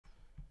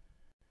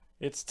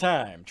It's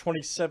time.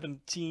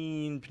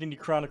 2017 Panini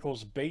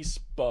Chronicles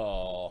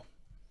Baseball.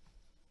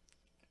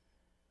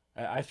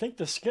 I think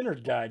the Skinner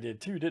guy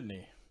did too, didn't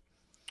he?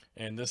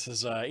 And this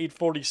is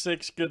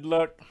 846. Good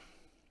luck.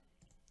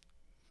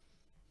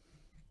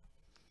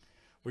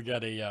 We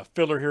got a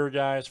filler here,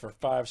 guys, for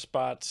 5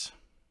 spots.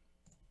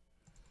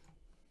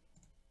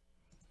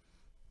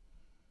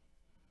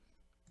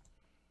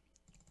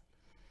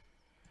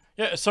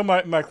 Yeah, so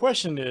my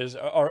question is,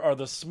 are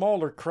the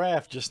smaller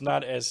craft just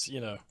not as,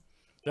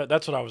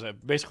 that's what I was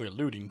basically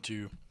alluding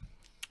to.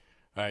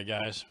 All right,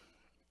 guys.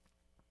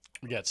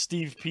 We got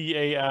Steve P.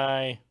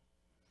 AI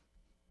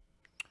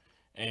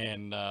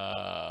and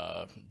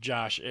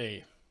Josh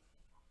A.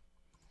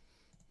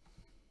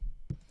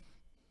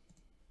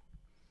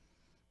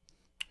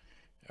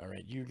 All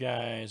right, you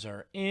guys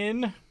are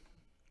in.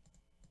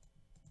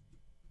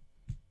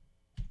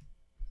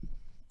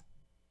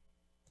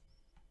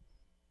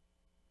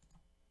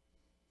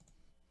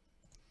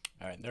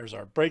 All right, there's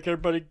our break,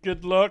 everybody.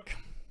 Good luck.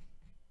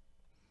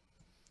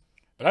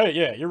 But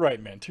yeah, you're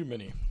right, man. Too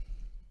many.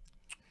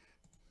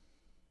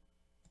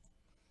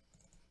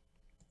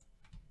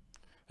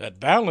 That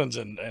Balance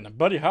and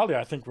Buddy Holly,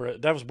 I think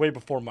that was way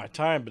before my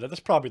time, but that's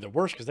probably the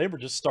worst because they were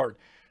just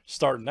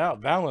starting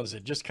out. Balance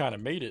had just kind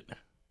of made it,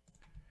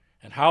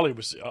 and Holly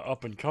was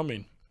up and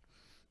coming.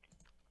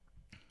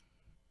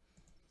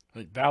 I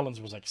think Balance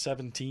was like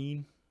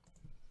 17.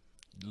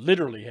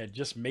 Literally had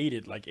just made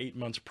it like 8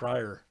 months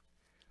prior.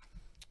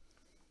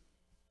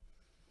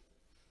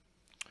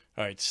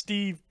 All right,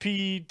 Steve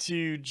P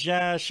to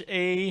Josh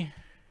A.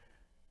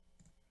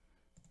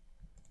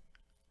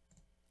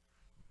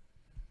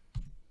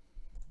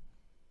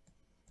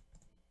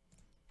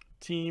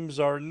 Teams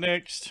are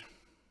next.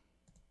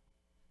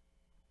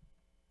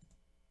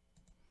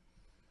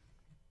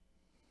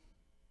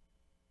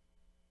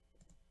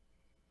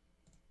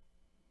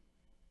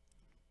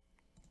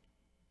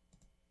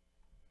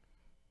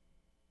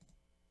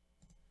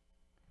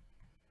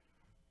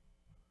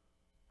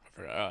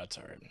 Oh, it's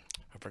all right.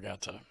 I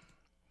forgot to.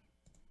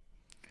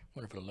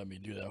 Wonder if it'll let me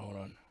do that. Hold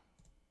on.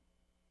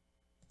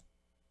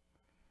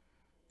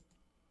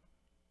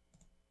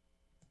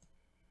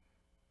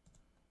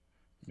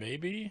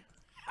 Maybe.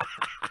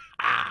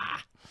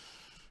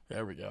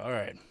 There we go. All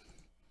right.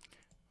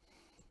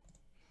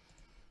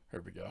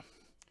 There we go.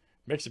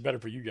 Makes it better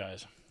for you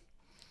guys.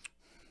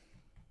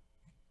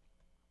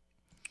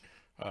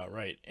 All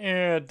right.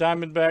 And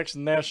Diamondbacks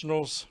and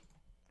Nationals.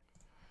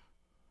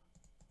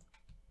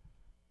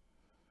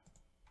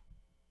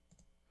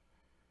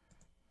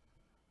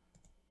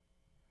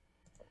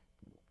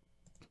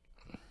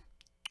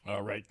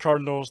 All right.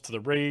 Cardinals to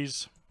the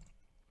Rays.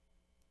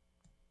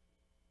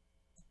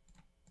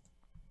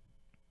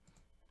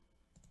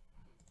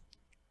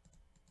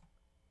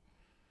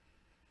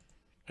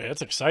 Hey,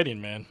 that's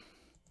exciting, man.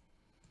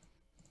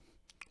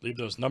 Leave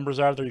those numbers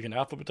out there. You can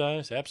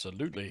alphabetize.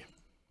 Absolutely.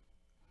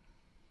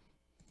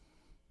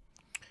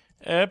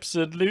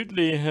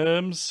 Absolutely,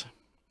 Hums.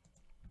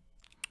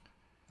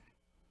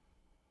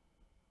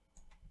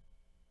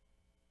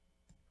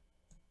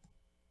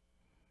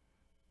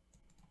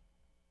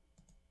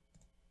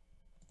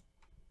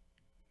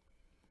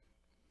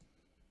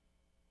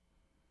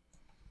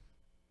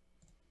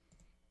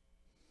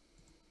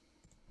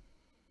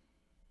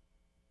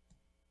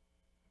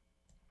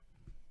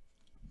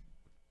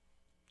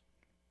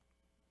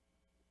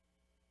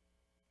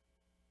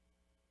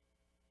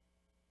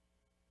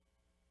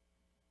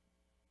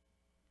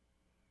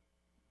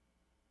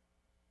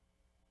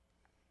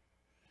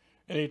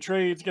 Any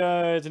trades,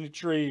 guys? Any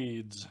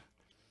trades?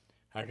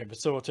 I can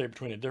facilitate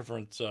between the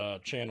different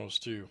channels,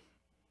 too.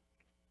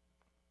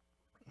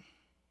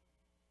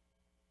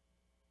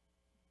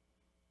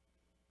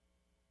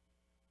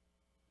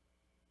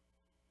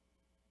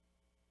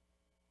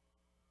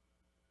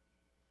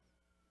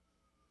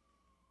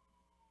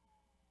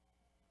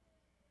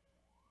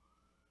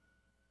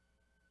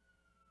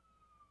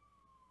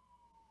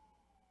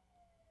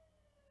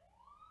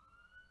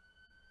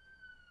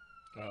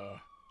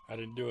 I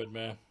didn't do it,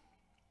 man.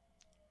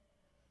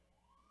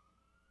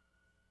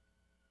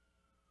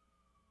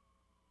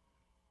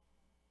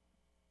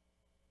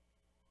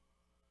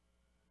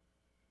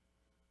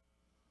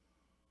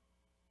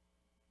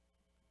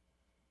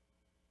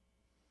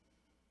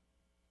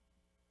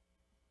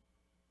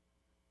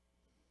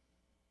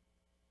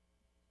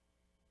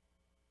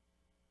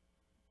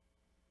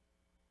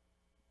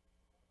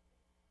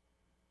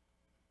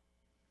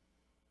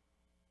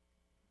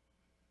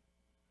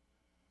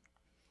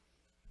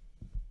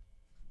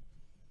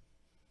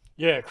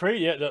 Yeah,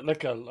 crazy. Yeah,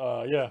 like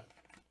a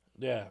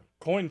yeah,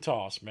 coin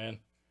toss, man.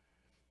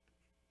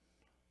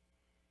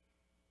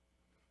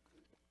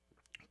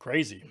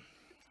 Crazy,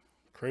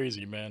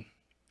 crazy, man.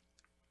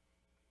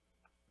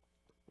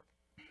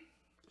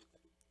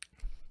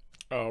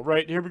 All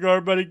right, here we go,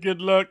 everybody. Good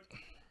luck.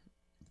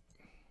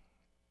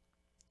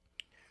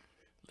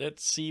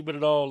 Let's see what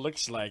it all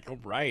looks like. All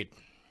right.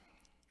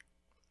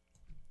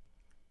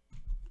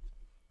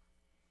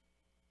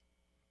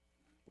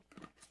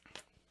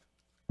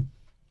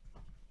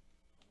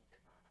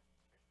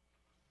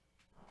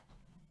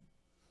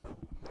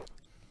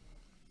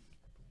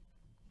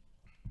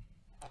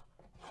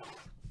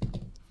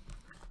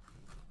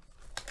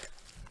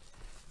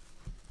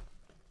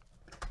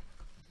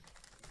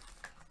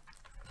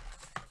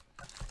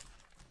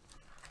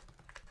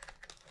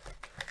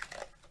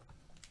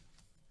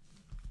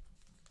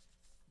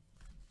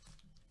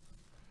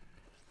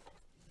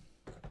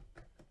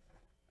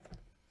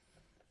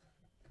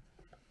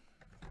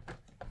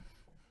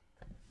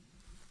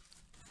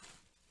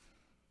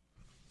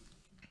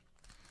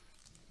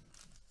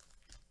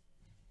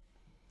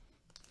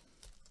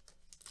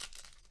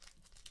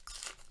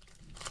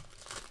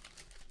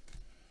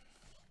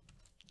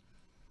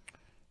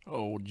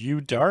 Old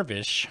Yu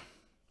Darvish.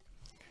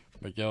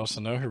 But you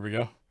also know, here we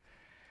go.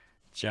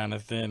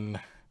 Jonathan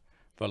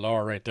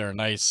Villar right there.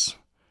 Nice.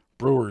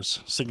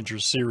 Brewers Signature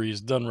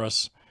Series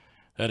Donruss.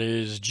 That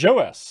is Joe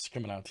S.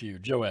 coming out to you.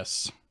 Joe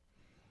S.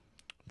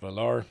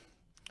 Villar.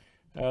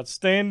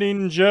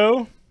 Outstanding,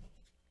 Joe.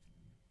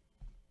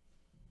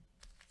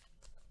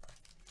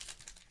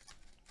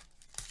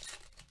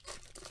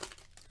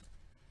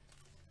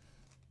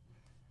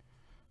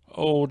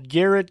 Old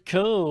Garrett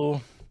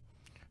Cole.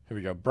 Here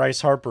we go.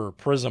 Bryce Harper,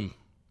 Prism.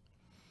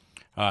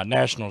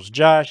 Nationals,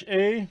 Josh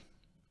A.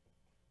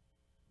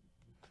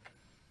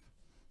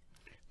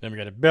 Then we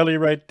got a belly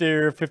right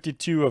there.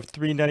 52 of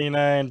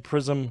 399.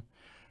 Prism.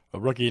 A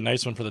rookie.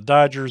 Nice one for the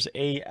Dodgers.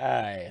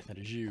 AI. That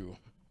is you.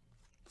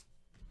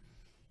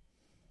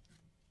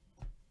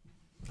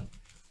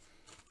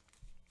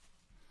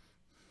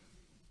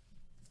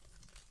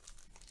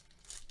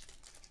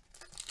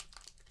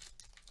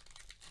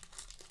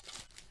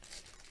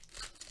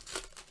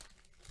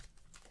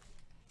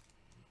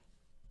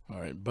 All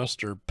right,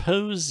 Buster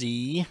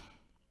Posey.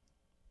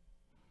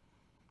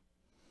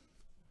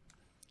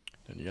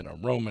 Then you got a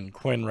Roman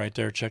Quinn right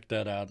there. Check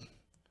that out.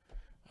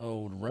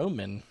 Old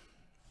Roman.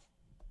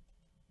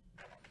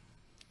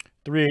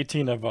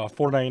 318 of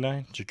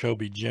 499.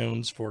 Jacoby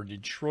Jones for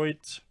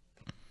Detroit.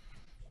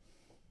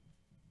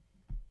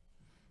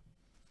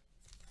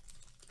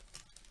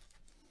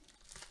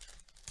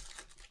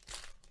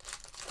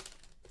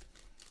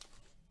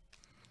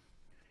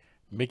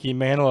 Mickey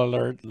Mantle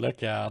alert.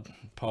 Look out.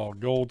 Paul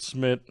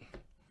Goldschmidt.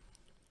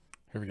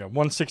 Here we go.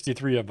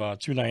 163 of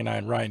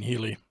 299. Ryan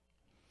Healy.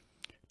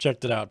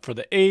 Checked it out. For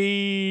the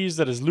A's,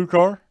 that is Luke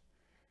R.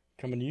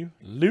 Coming to you.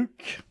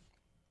 Luke.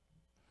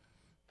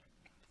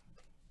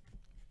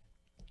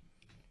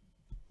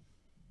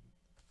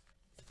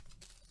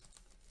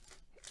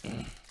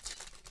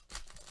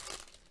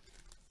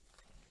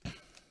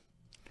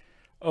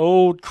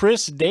 Old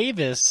Chris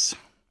Davis.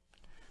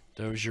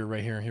 Dozier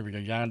right here. Here we go.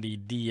 Yandy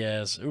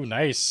Diaz. Ooh,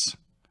 nice.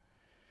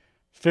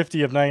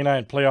 50 of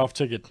 99. Playoff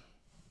ticket.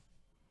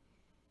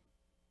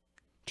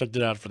 Checked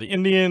it out for the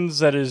Indians.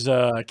 That is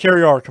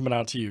Carry R coming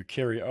out to you.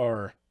 Carry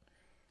R.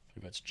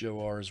 That's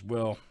Joe R as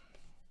well.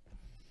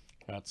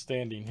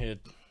 Outstanding hit.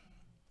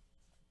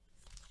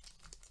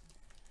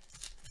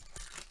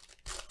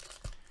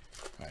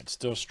 All right,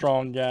 still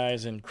strong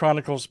guys in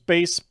Chronicles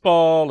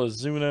Baseball.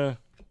 Azuna.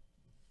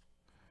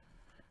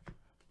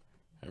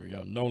 There we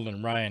go.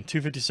 Nolan Ryan.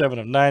 257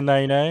 of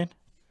 999.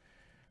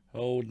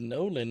 Old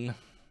Nolan.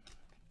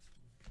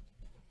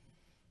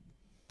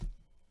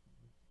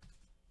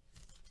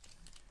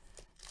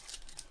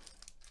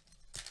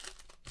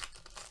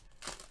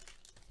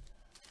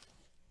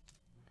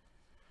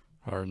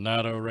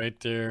 Arnado right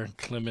there.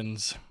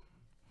 Clemens.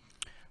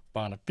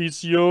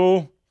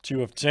 Bonifacio.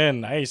 2 of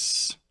 10.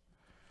 Nice.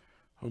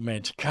 Oh,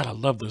 man. God, I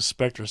love those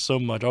Spectres so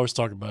much. I always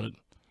talk about it.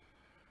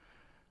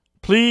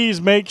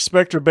 Please make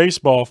Spectre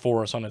Baseball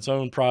for us on its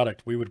own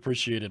product. We would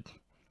appreciate it.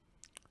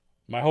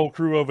 My whole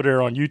crew over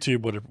there on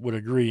YouTube would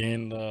agree,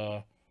 and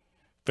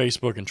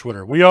Facebook and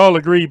Twitter. We all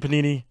agree,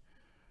 Panini.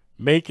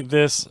 Make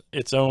this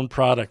its own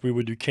product. We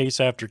would do case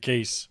after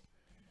case.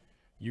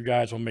 You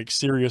guys will make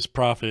serious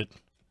profit.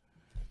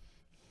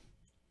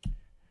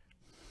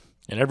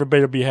 And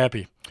everybody will be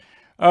happy.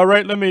 All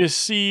right, let me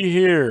see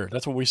here.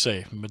 That's what we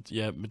say.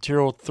 Yeah,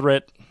 material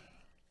threat.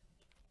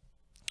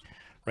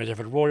 Right there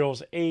for the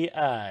Royals,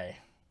 AI.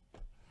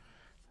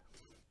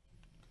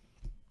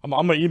 I'm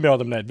going to email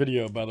them that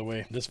video, by the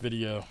way. This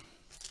video.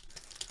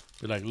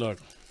 Be like, look.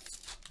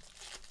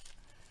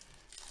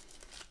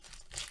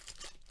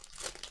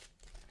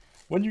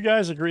 Wouldn't you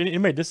guys agree? You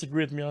may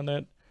disagree with me on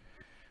that.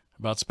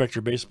 About Spectre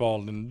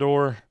Baseball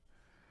indoor.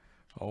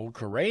 Old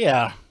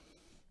Correa.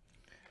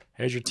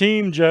 Here's your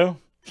team, Joe.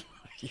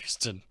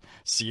 Houston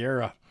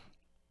Sierra.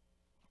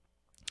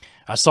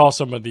 I saw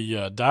some of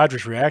the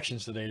Dodgers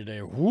reactions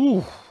today.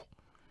 Woo!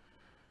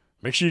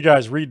 Make sure you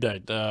guys read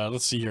that.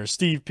 Let's see here.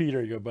 Steve P.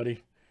 There you go,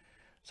 buddy.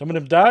 Some of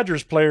them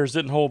Dodgers players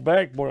didn't hold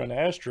back, boy, on the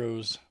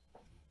Astros.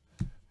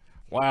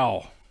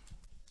 Wow.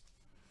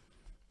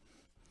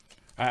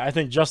 I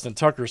think Justin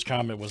Tucker's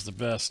comment was the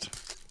best.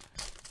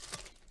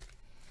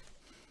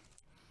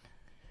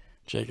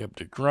 Jacob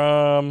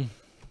deGrom.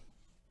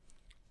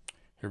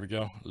 Here we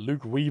go.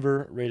 Luke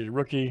Weaver, rated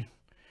rookie.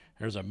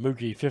 There's a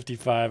Mookie,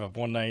 55 of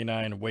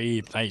 199.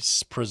 Wave,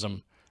 nice.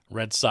 Prism,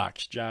 Red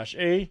Sox. Josh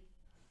A.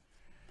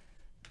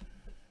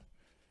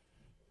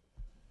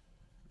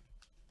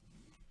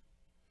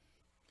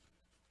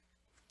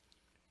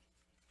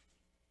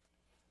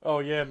 Oh,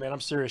 yeah, man,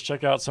 I'm serious.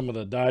 Check out some of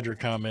the Dodger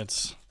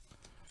comments.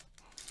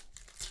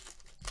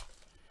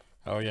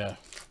 Oh, yeah.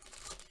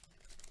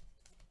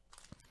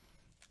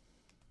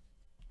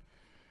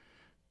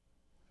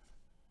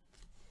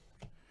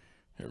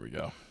 Here we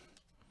go.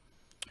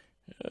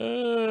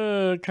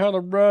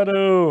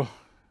 Colorado.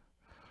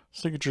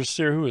 Signature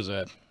Series. Who is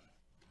that?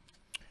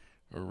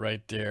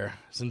 Right there.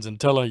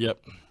 Zinzantella,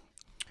 yep.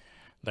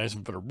 Nice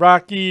one for the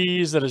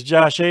Rockies. That is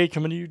Josh A.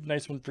 coming to you.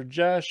 Nice one for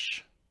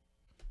Josh.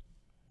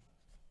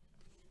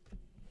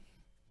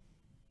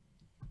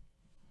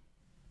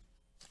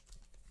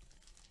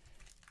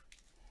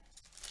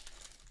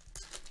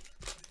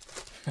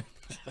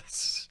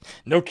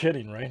 No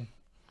kidding, right?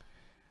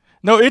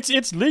 No,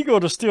 it's legal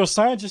to steal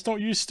signs. Just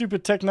don't use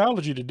stupid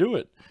technology to do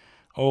it.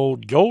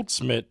 Old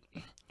Goldsmith,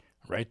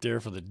 right there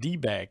for the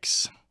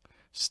D-backs.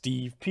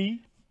 Steve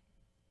P.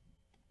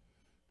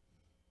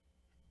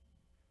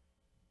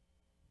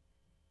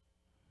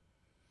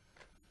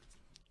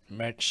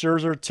 Max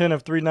Scherzer, 10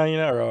 of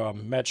 399, or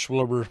Matt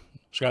Schwarber,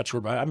 Scott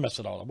Schwarber. I messed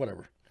it all up.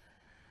 Whatever.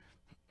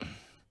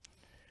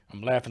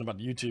 I'm laughing about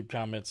the YouTube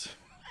comments.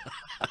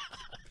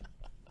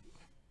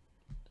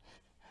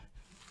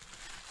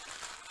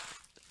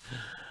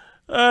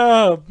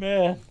 Oh,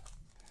 man.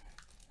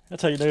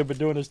 That's how you know you've been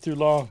doing this too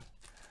long.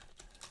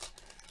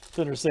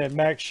 They're saying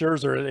Max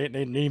Scherzer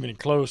ain't even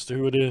close to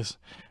who it is.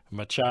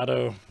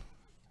 Machado.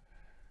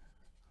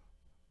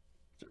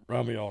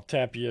 Romeo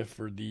Tapia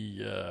for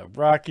the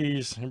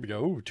Rockies. Here we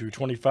go. Ooh,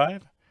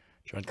 225.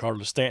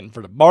 Giancarlo Stanton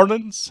for the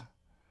Marlins.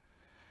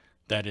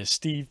 That is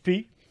Steve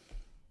P.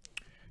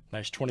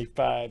 Nice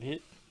 25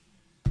 hit.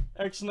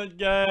 Excellent,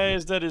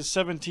 guys. That is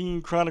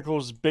 17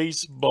 Chronicles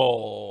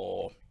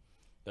Baseball.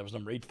 That was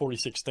number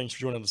 846. Thanks for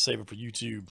joining the Save It for YouTube.